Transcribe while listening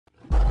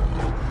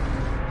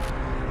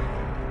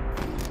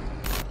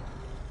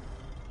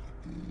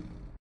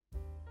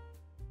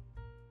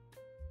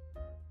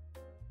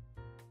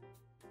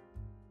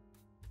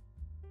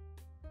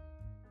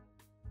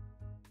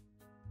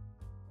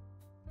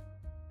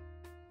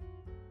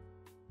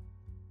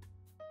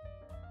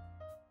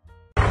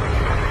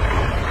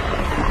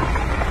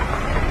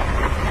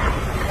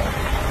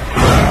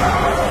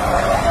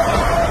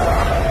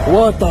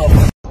What the?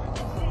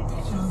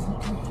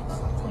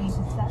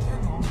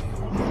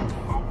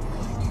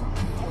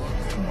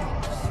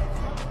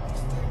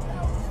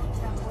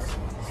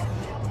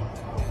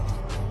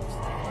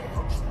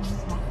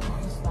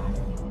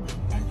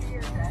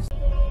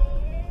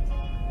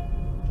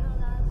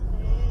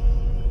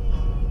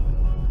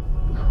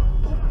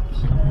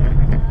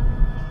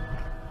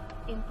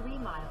 In 3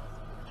 miles,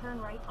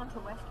 turn right onto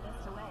West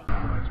Vista Way.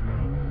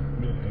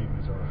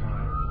 Mid-80s are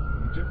high.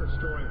 Different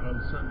story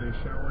on Sunday.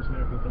 Showers and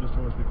after the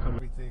thunderstorms become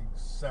everything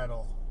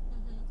settle,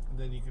 and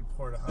then you can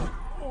pour the hot.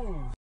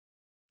 Oh,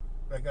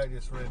 that guy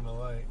just ran the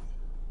light.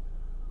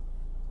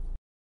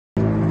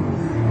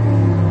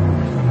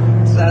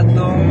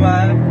 Satu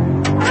madre.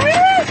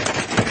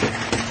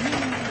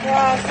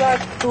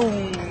 Tu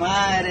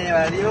madre,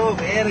 valió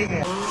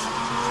verga.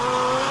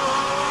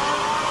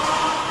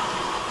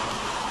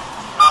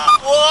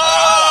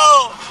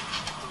 Whoa!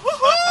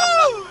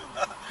 Woohoo!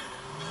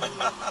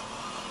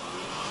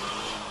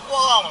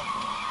 Whoa!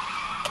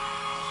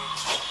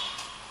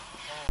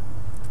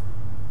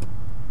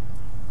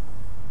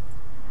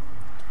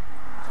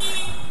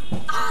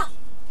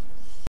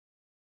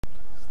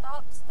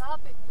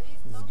 Stop it,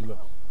 please. Don't go.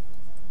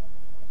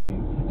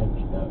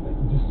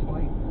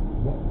 despite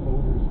what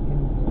voters in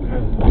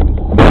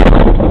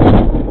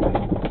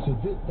so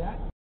that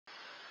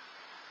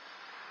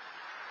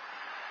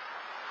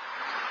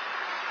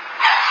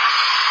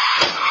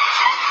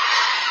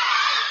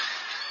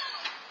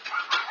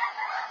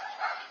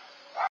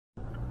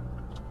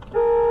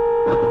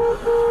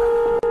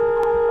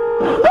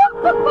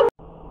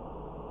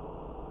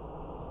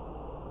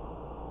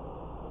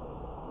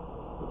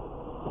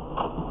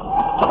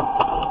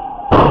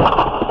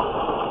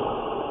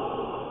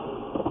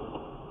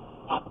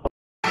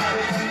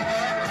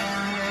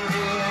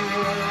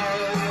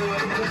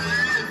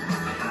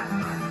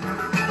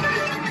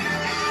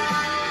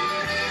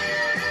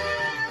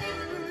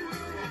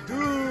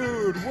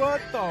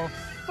What the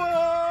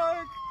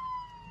fuck?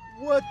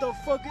 What the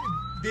fuck?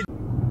 Did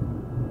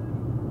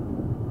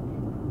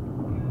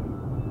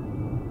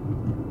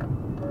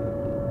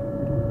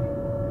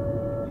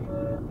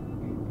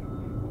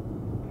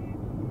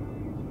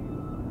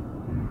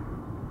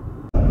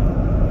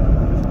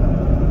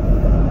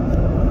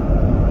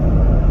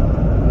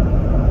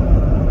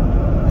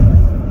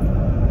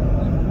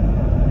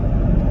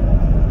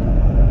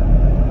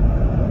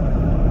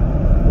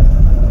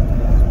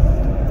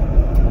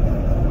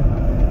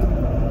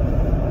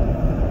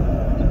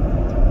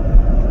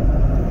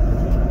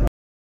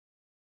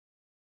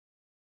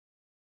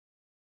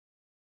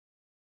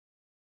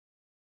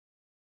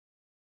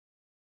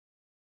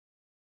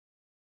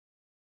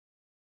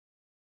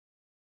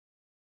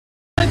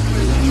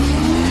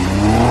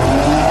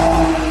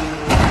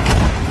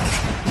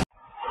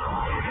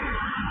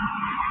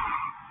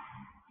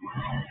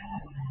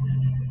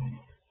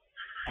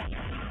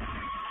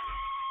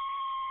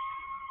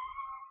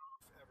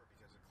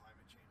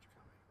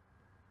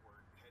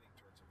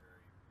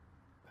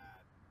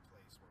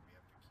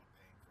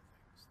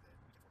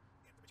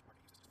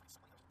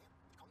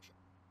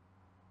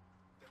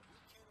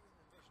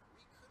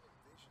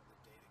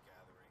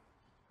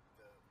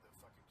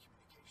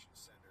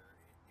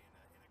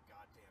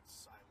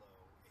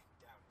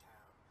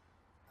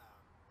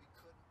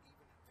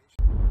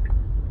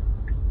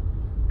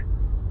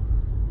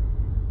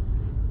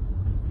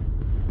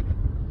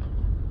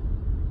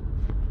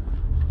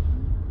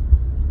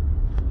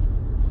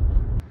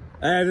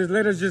Hey, this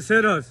lady just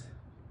hit us.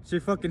 She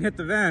fucking hit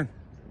the van.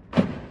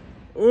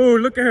 Ooh,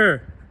 look at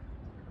her.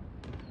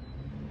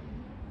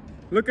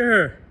 Look at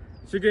her.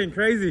 She getting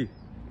crazy.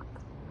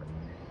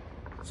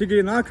 She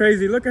getting all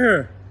crazy. Look at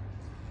her.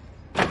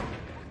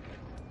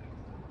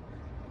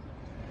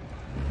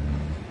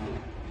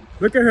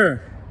 Look at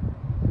her.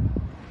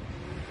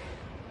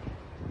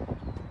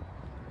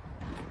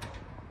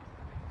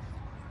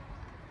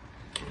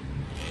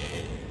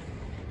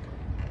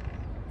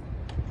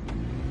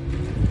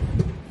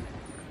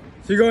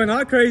 She going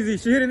all crazy.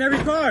 She hitting every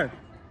car.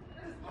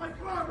 my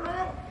car,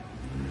 bro.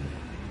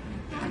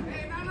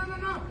 Hey,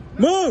 no.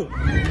 Move.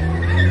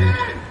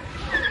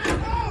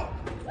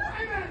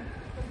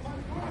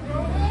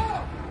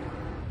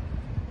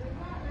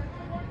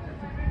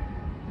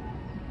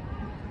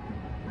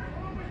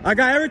 I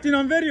got everything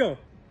on video.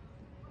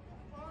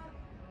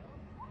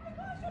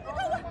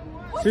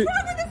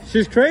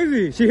 She's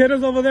crazy. She hit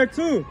us over there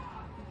too.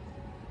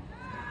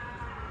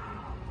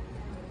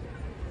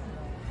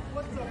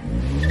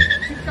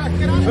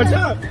 What's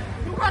up?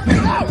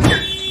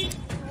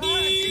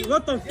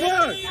 What the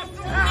fuck?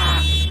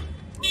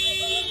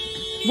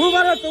 Move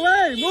out of the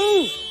way.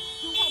 Move.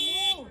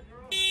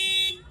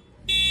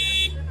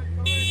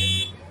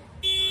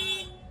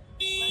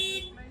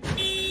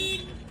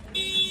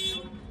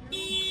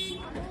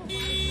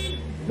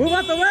 Move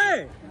out the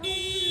way.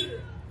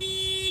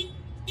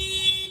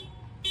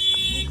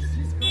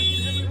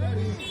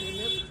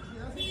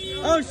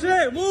 Oh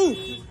shit, move.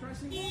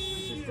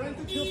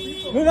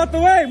 Move out the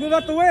way, move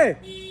out the way.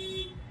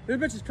 This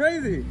bitch is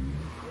crazy.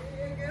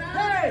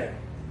 Hey!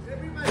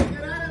 Everybody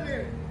get out of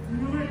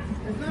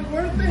It's not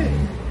worth it.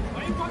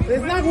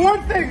 It's not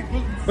worth it.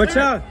 Watch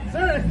out.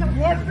 Sir, it's not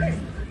worth it.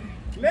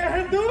 Let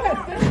her do it,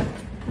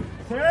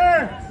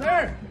 sir.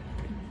 Sir.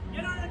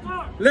 Get out of the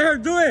car. Let her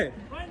do it.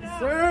 Right now.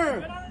 Sir.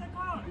 Get out of the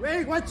car.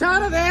 Wait, watch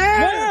out of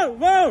there.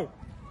 Whoa, whoa.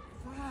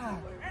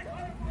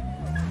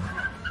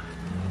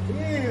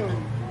 Ew.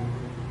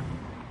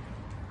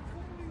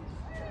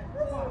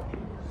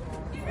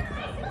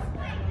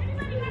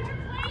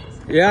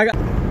 Yeah, I got.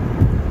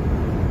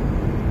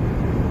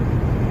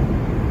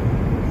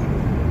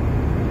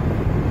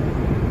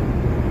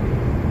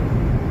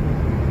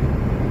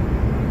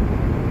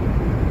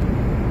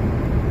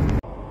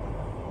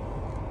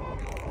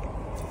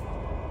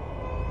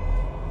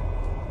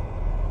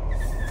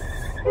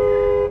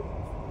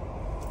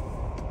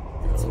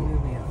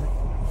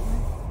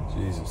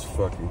 Jesus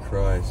fucking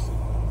Christ.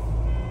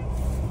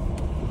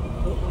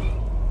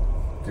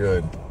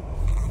 Good.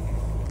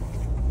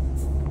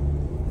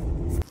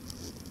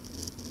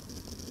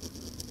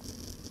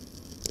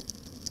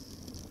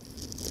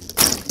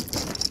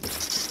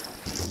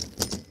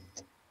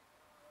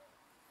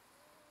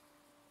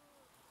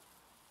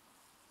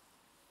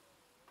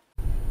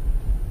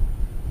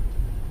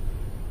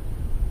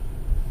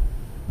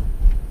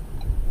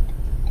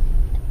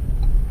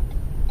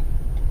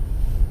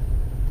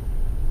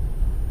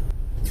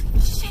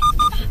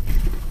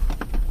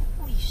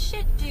 Holy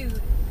shit,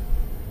 dude.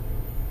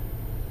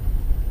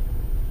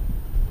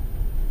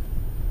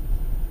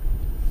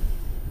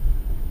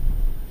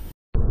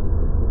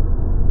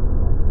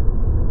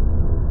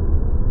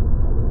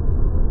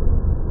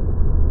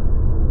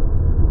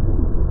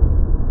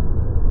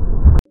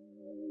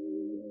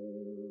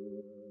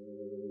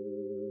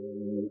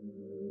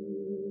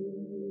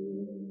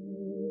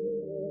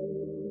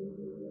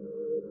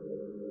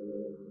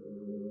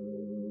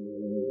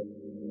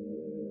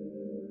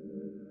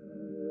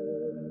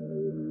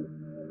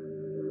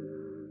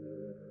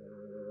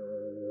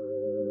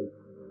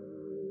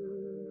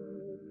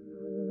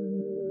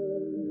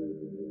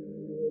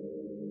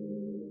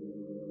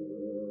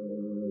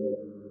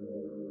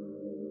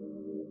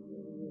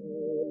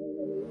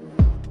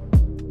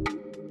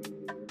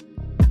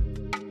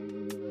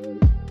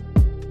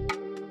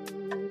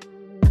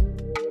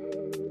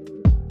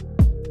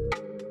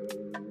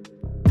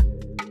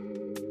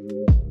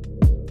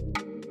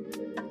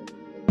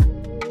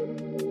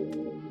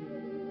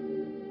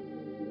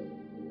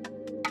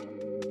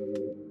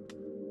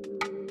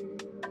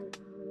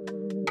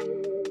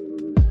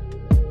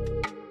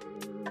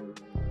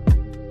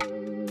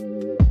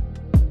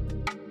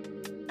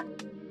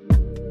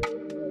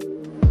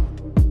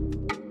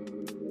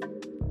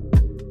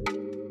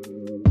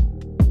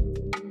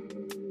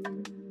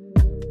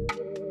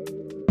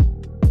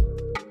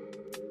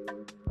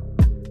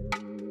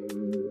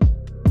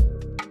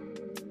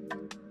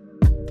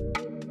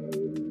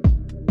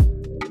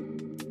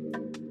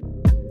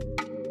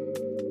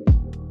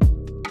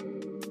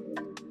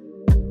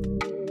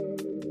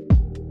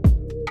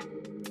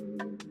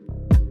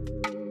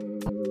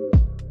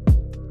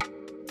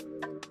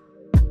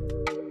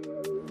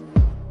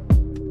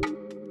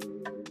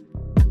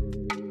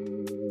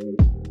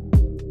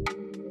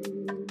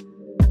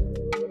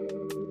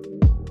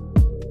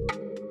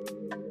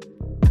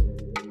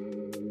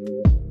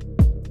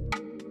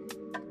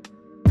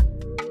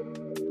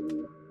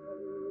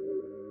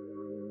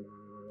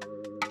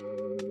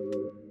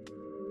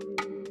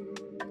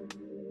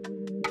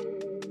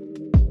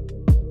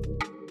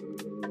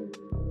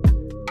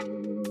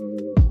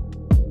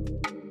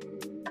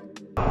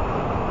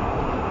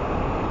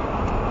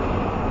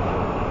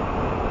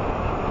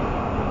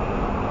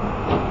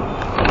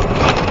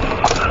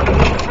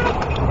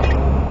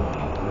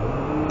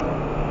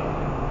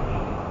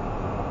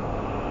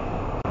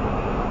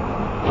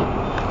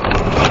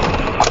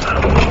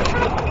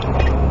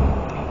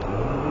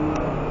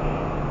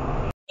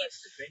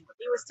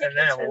 And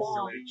then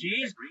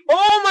jeez.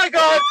 Oh my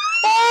God!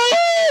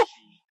 Oh!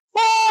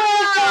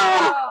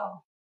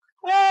 Oh!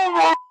 Oh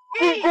my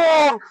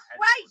God!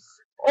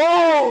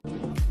 Oh!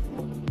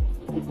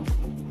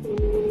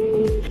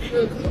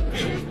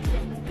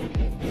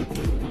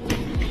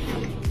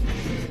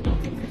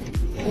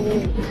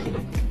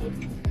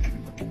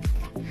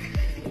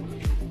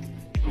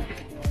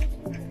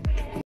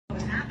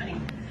 Was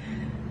happening.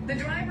 The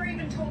driver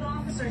even told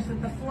officers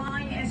that the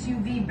flying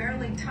SUV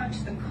barely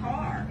touched the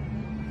car.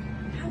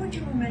 How would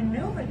you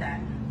maneuver that?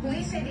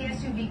 Police say the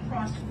SUV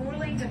crossed 4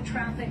 lanes of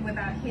traffic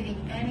without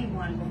hitting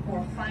anyone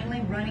before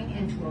finally running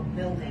into a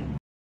building.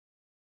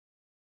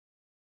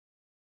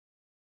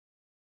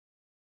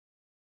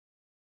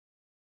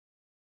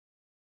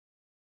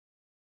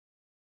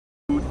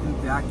 Food in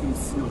vacuum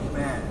sealed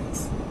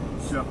bags.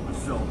 Chef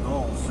Michelle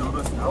Dahl showed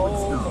us how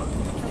it's done.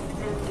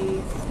 In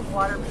the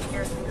water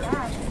meter in the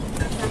bag,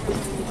 there's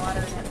the water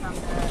in it from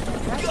the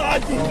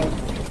God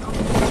damn!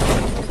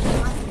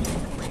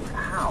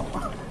 Ow.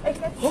 It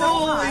gets so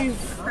hot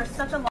for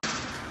such a long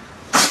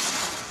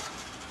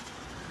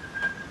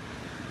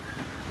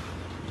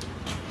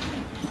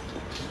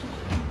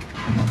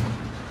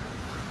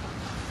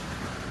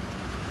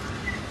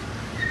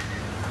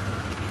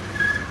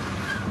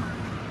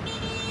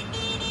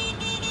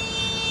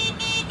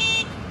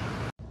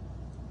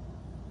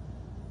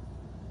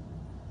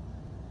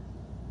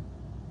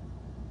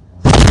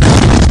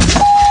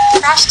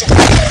crashed it.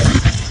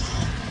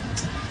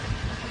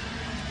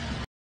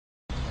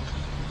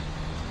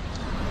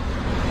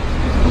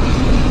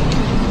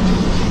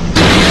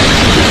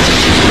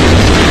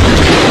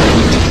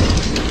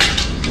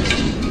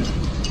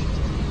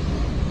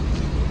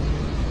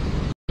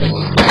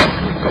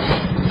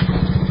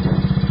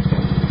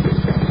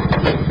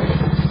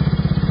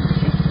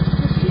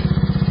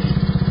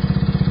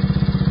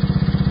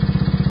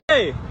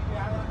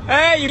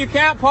 Hey, you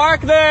can't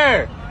park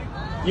there.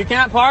 You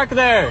can't park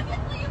there.